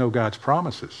guys know God's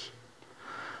promises.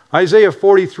 Isaiah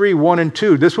 43, 1 and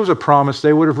 2, this was a promise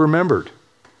they would have remembered.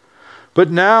 But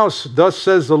now, thus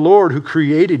says the Lord who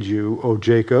created you, O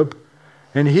Jacob,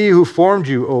 and he who formed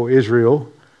you, O Israel,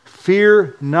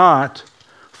 fear not,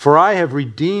 for I have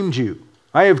redeemed you.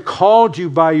 I have called you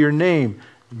by your name.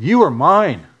 You are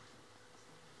mine.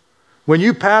 When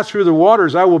you pass through the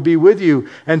waters, I will be with you,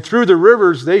 and through the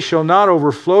rivers, they shall not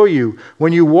overflow you.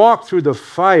 When you walk through the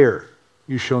fire,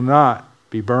 you shall not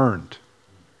be burned,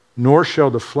 nor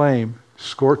shall the flame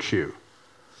scorch you.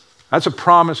 That's a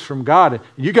promise from God.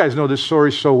 You guys know this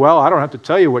story so well, I don't have to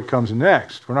tell you what comes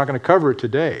next. We're not going to cover it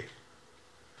today.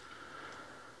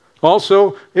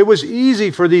 Also, it was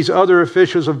easy for these other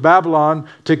officials of Babylon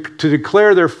to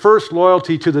declare their first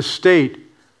loyalty to the state,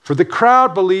 for the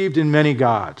crowd believed in many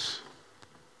gods.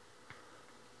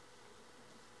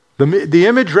 The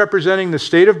image representing the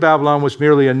state of Babylon was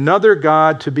merely another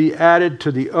god to be added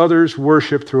to the others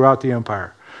worshipped throughout the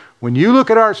empire. When you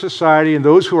look at our society and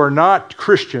those who are not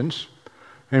Christians,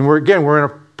 and we're in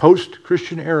a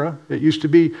post-Christian era, it used to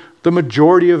be the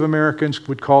majority of Americans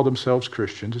would call themselves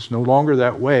Christians. It's no longer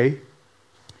that way.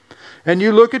 And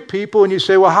you look at people and you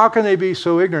say, well, how can they be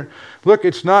so ignorant? Look,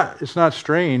 it's not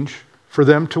strange for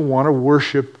them to want to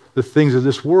worship the things of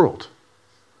this world.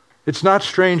 It's not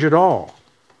strange at all.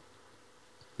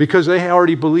 Because they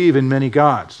already believe in many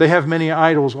gods. They have many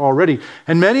idols already.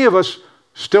 And many of us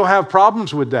still have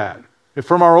problems with that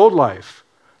from our old life.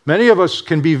 Many of us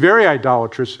can be very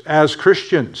idolatrous as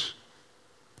Christians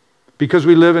because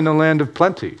we live in a land of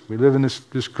plenty. We live in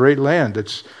this great land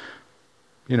that's,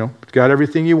 got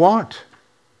everything you want.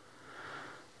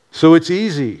 So it's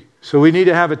easy. So we need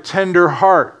to have a tender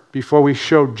heart before we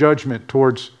show judgment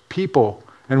towards people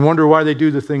and wonder why they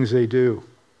do the things they do.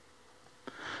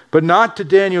 But not to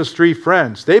Daniel's 3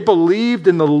 friends. They believed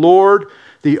in the Lord,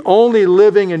 the only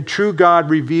living and true God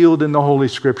revealed in the Holy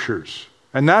Scriptures.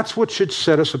 And that's what should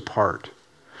set us apart.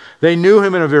 They knew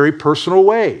him in a very personal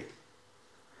way.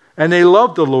 And they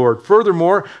loved the Lord.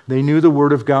 Furthermore, they knew the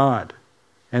Word of God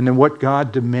and then what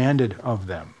God demanded of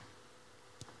them.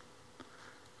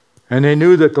 And they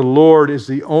knew that the Lord is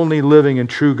the only living and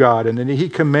true God, and that he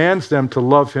commands them to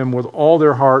love him with all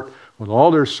their heart, with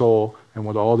all their soul, and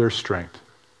with all their strength.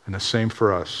 And the same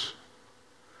for us.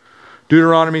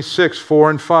 Deuteronomy 6, 4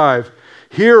 and 5.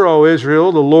 Hear, O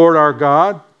Israel, the Lord our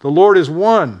God, the Lord is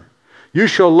one. You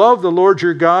shall love the Lord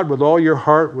your God with all your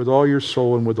heart, with all your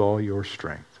soul, and with all your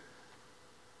strength.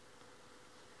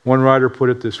 One writer put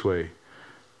it this way.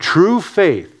 True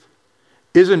faith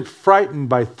isn't frightened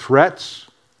by threats.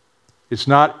 It's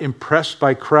not impressed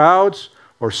by crowds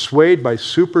or swayed by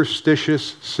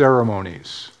superstitious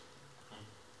ceremonies.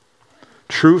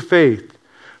 True faith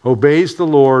obeys the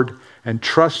Lord and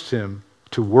trust Him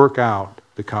to work out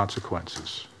the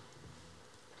consequences.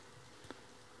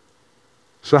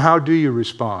 So how do you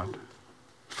respond?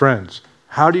 Friends,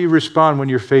 how do you respond when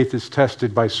your faith is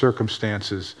tested by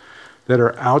circumstances that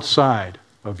are outside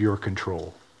of your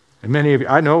control? And many of you,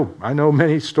 I know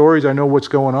many stories. I know what's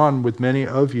going on with many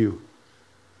of you.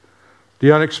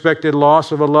 The unexpected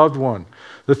loss of a loved one,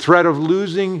 the threat of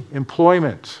losing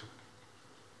employment,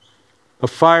 a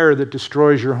fire that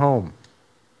destroys your home.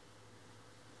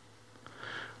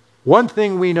 One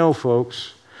thing we know,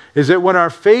 folks, is that when our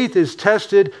faith is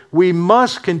tested, we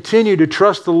must continue to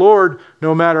trust the Lord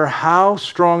no matter how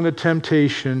strong the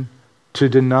temptation to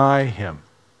deny Him.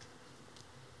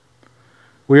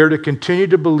 We are to continue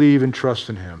to believe and trust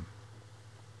in Him.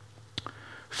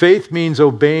 Faith means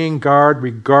obeying God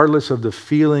regardless of the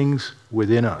feelings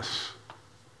within us,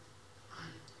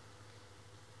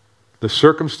 the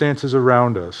circumstances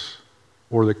around us,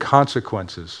 or the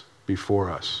consequences before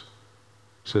us,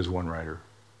 says one writer.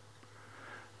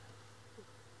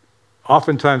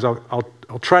 Oftentimes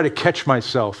I'll try to catch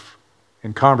myself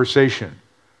in conversation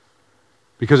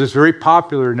because it's very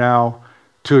popular now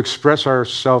to express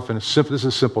ourselves in this is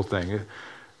a simple thing.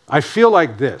 I feel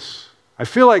like this. I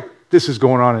feel like this is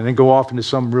going on, and then go off into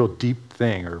some real deep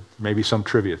thing or maybe some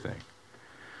trivia thing.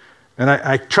 And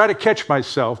I try to catch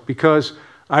myself because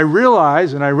I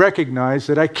realize and I recognize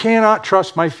that I cannot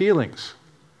trust my feelings.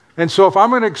 And so if I'm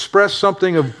going to express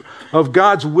something of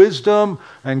God's wisdom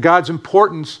and God's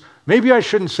importance, maybe I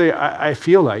shouldn't say, I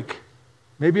feel like.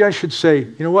 Maybe I should say,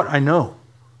 you know what? I know.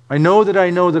 I know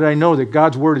that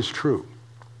God's word is true.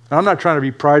 And I'm not trying to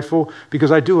be prideful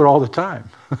because I do it all the time.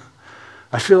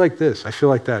 I feel like this. I feel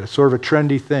like that. It's sort of a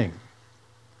trendy thing.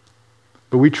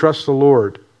 But we trust the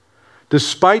Lord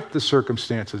despite the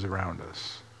circumstances around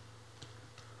us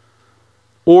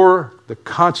or the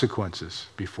consequences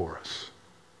before us.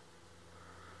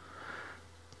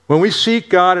 When we seek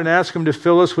God and ask Him to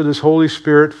fill us with His Holy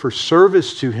Spirit for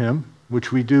service to Him,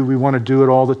 which we do, we want to do it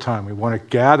all the time. We want to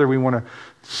gather. We want to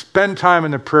spend time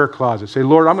in the prayer closet. Say,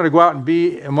 Lord, I'm going to go out and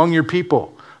be among your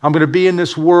people. I'm going to be in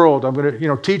this world. I'm going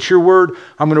to, teach your word.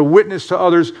 I'm going to witness to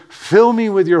others. Fill me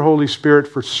with your Holy Spirit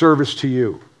for service to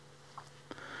you.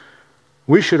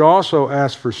 We should also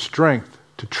ask for strength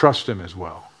to trust Him as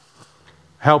well.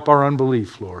 Help our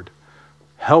unbelief, Lord.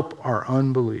 Help our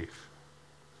unbelief.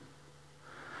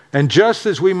 And just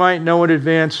as we might know in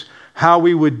advance how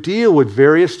we would deal with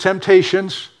various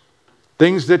temptations,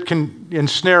 things that can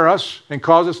ensnare us and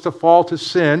cause us to fall to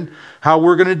sin, how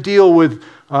we're going to deal with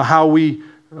how we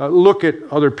look at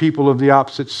other people of the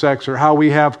opposite sex, or how we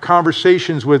have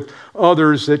conversations with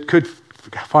others that could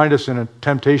find us in a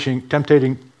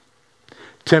tempting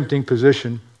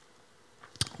position.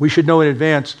 We should know in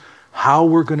advance how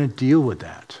we're going to deal with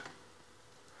that.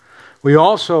 We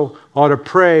also ought to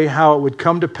pray how it would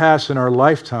come to pass in our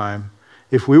lifetime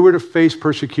if we were to face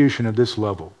persecution of this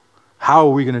level. How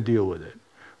are we going to deal with it?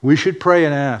 We should pray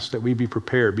and ask that we be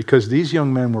prepared, because these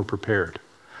young men were prepared.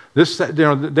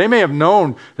 They may have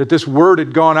known that this word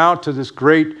had gone out to this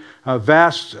great,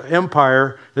 vast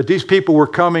empire, that these people were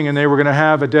coming and they were going to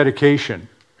have a dedication.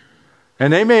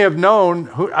 And they may have known,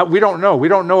 we don't know. We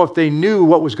don't know if they knew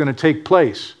what was going to take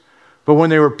place. But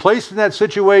when they were placed in that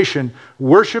situation,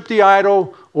 worship the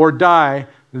idol or die,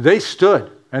 they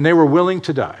stood and they were willing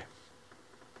to die.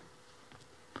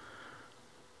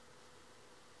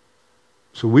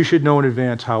 So we should know in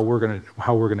advance how we're going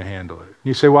to handle it.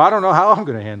 You say, well, I don't know how I'm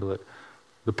going to handle it.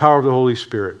 The power of the Holy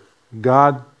Spirit.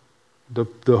 God, the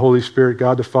Holy Spirit,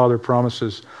 God the Father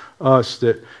promises us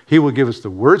that He will give us the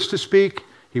words to speak.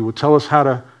 He will tell us how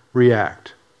to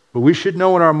react. But we should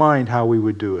know in our mind how we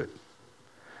would do it.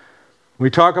 When we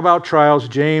talk about trials,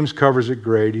 James covers it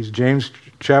great. He's James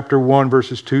chapter 1,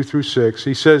 verses 2 through 6.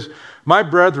 He says, "My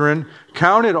brethren,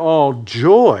 count it all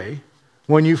joy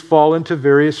when you fall into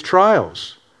various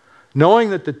trials, knowing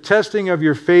that the testing of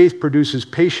your faith produces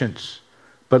patience,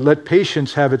 but let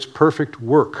patience have its perfect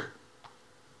work,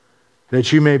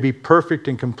 that you may be perfect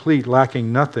and complete,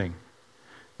 lacking nothing.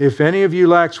 If any of you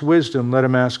lacks wisdom, let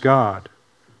him ask God,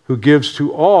 who gives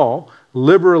to all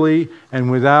liberally and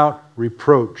without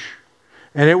reproach,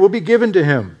 and it will be given to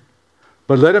him.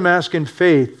 But let him ask in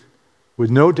faith with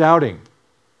no doubting.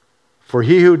 For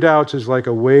he who doubts is like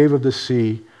a wave of the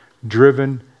sea,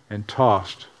 driven and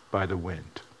tossed by the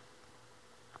wind."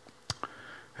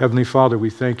 Heavenly Father, we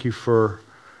thank you for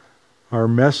our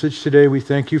message today. We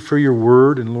thank you for your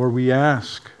word. And Lord, we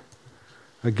ask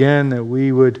again that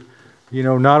we would,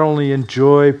 not only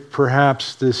enjoy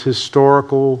perhaps this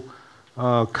historical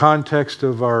context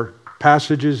of our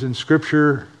passages in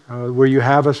Scripture where you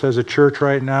have us as a church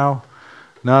right now,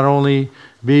 not only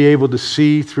be able to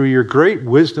see through your great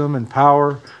wisdom and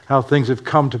power how things have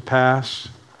come to pass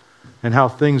and how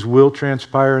things will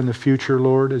transpire in the future,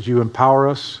 Lord, as you empower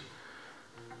us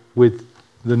with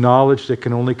the knowledge that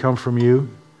can only come from you.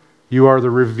 You are the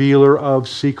revealer of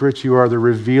secrets. You are the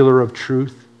revealer of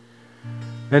truth.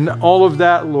 And all of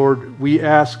that, Lord, we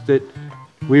ask that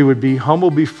we would be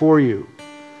humble before you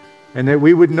and that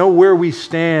we would know where we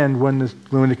stand when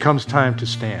it comes time to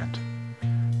stand.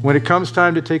 When it comes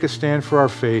time to take a stand for our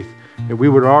faith, that we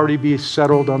would already be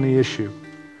settled on the issue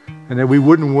and that we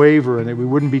wouldn't waver and that we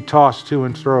wouldn't be tossed to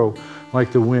and fro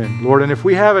like the wind. Lord, and if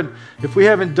we haven't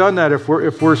done that, if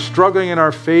we're struggling in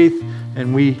our faith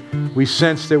and we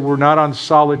sense that we're not on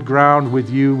solid ground with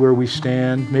you where we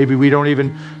stand, maybe we don't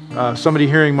even, somebody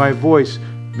hearing my voice,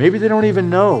 maybe they don't even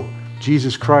know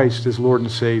Jesus Christ as Lord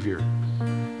and Savior.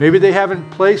 Maybe they haven't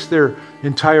placed their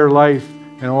entire life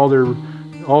and all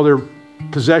their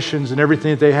possessions and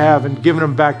everything that they have and given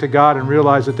them back to God and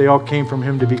realized that they all came from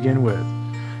Him to begin with.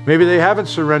 Maybe they haven't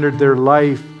surrendered their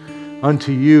life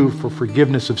unto you for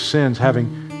forgiveness of sins,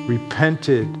 having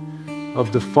repented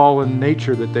of the fallen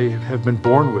nature that they have been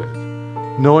born with,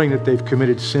 knowing that they've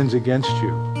committed sins against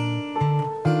you,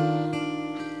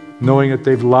 knowing that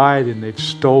they've lied and they've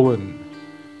stolen,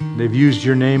 they've used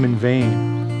your name in vain,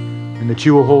 and that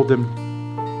you will hold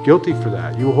them guilty for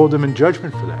that. You will hold them in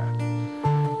judgment for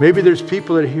that. Maybe there's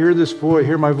people that hear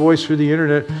my voice through the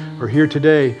internet or here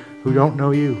today who don't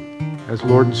know you as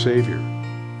Lord and Savior.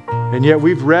 And yet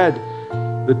we've read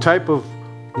the type of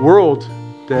world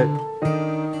that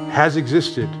has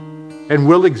existed and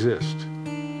will exist.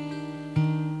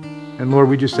 And Lord,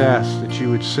 we just ask that you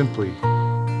would simply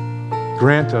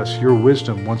grant us your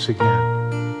wisdom once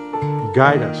again.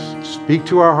 Guide us. Speak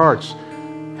to our hearts.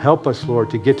 Help us, Lord,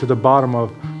 to get to the bottom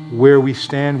of where we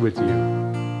stand with you,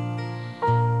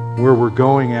 where we're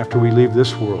going after we leave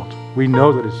this world. We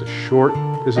know that this is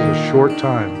a short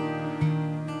time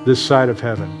this side of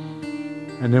heaven.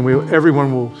 And then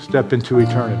everyone will step into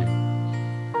eternity.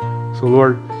 So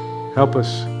Lord, help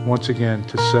us once again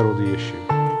to settle the issue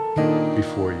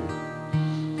before you.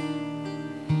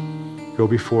 Go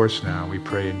before us now, we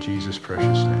pray in Jesus'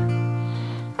 precious name.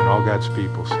 And all God's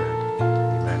people said,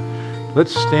 amen.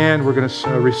 Let's stand. We're going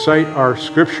to recite our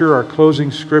scripture, our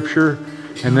closing scripture,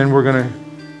 and then we're going to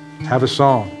have a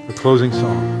song, a closing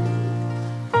song.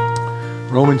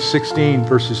 Romans 16,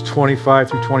 verses 25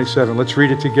 through 27. Let's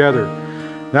read it together.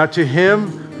 Now to him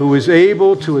who is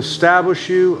able to establish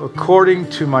you according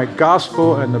to my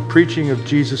gospel and the preaching of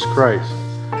Jesus Christ,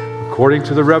 according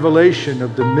to the revelation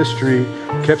of the mystery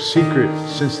kept secret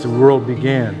since the world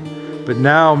began, but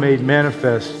now made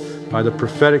manifest by the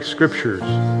prophetic scriptures,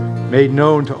 made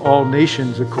known to all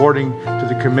nations according to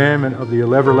the commandment of the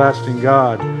everlasting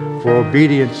God, for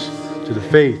obedience to the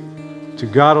faith. To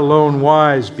God alone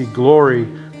wise be glory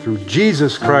through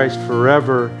Jesus Christ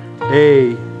forever.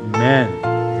 Amen.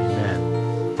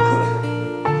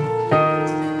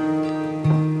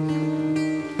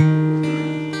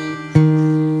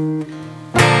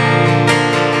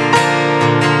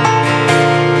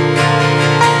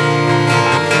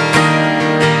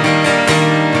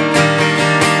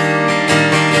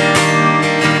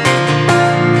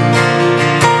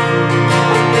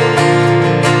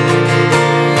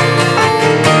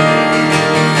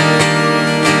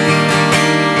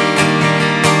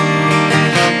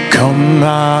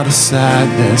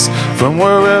 Sadness from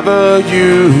wherever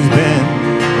you've been.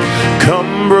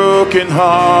 Come broken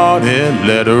hearted,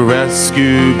 let a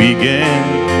rescue begin.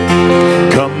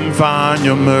 Come find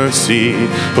your mercy,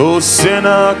 oh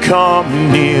sinner,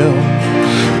 come kneel.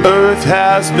 Earth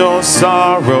has no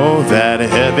sorrow that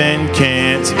heaven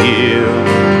can't heal.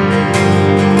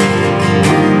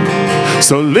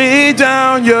 So lay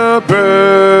down your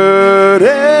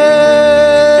burdens,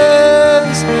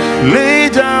 lay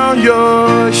down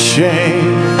your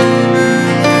shame.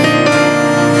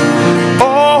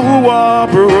 All who are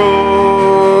broken,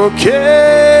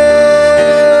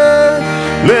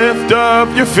 lift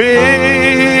up your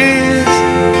face.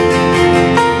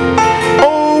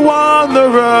 Oh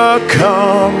wanderer,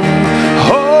 come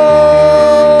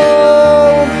home,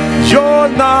 you're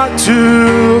not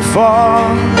too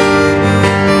far.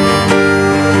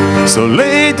 So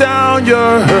lay down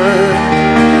your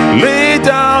hurt, lay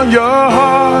down your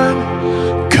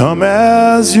heart, come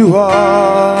as you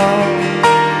are.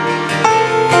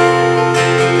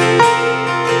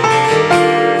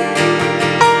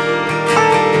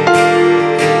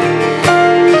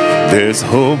 There's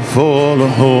hope for the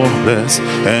hopeless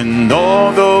and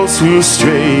all those who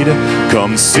strayed.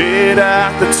 Come sit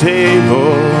at the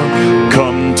table,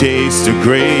 come taste grace to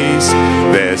grace.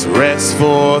 There's rest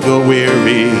for the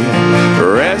weary,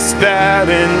 rest that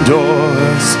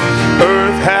endures.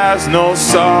 Earth has no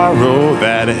sorrow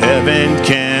that heaven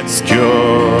can't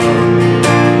cure.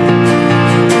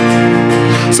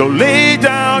 So lay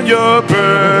down your burdens,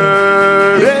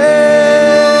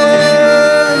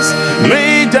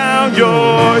 lay down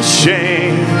your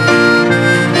shame.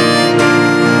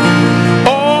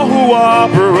 All who are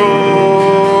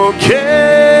broken,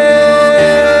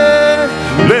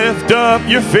 lift up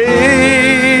your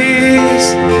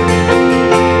face.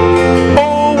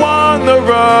 Oh,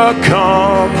 wanderer,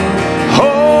 come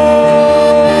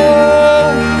home.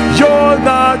 You're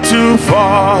not too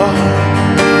far.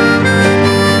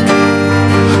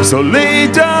 So lay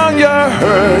down your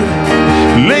hurt,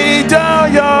 lay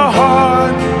down your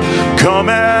heart. Come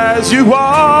as you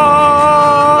are.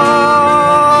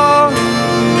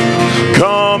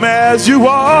 Come as you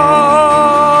are.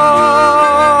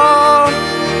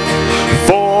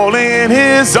 Fall in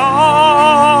his arms.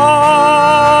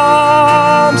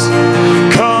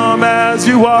 Come as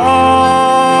you are.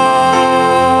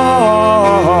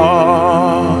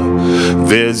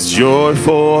 There's joy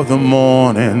for the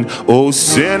morning. O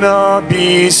sinner,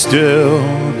 be still.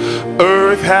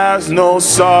 Earth has no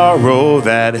sorrow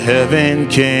that heaven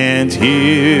can't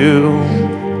heal.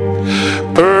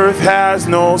 Earth has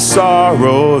no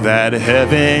sorrow that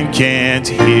heaven can't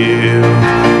heal.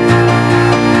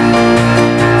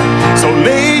 So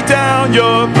lay down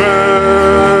your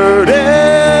burdens,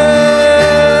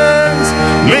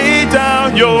 lay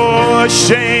down your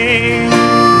shame.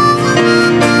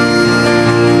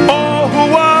 All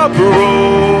who are broken,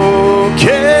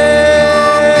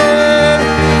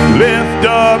 lift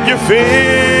up your face.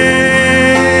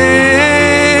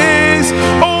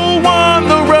 Oh,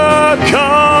 wanderer,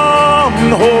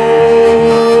 come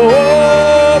home.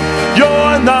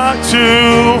 You're not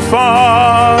too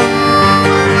far.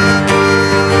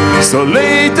 So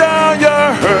lay down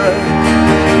your hurt,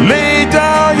 lay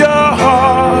down your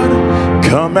heart.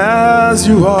 Come as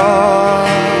you are.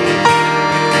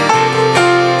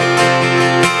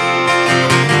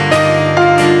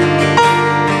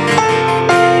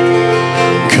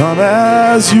 Come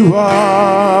as you are.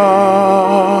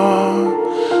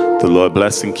 The Lord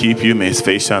bless and keep you. May his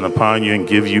face shine upon you and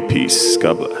give you peace.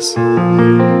 God bless.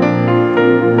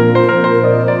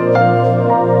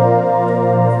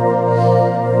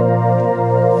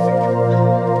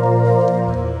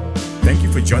 Thank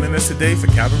you for joining us today for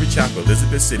Calvary Chapel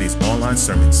Elizabeth City's online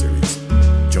sermon series.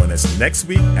 Join us next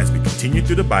week as we continue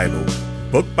through the Bible,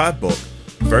 book by book,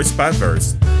 verse by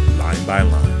verse, line by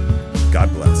line.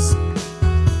 God bless.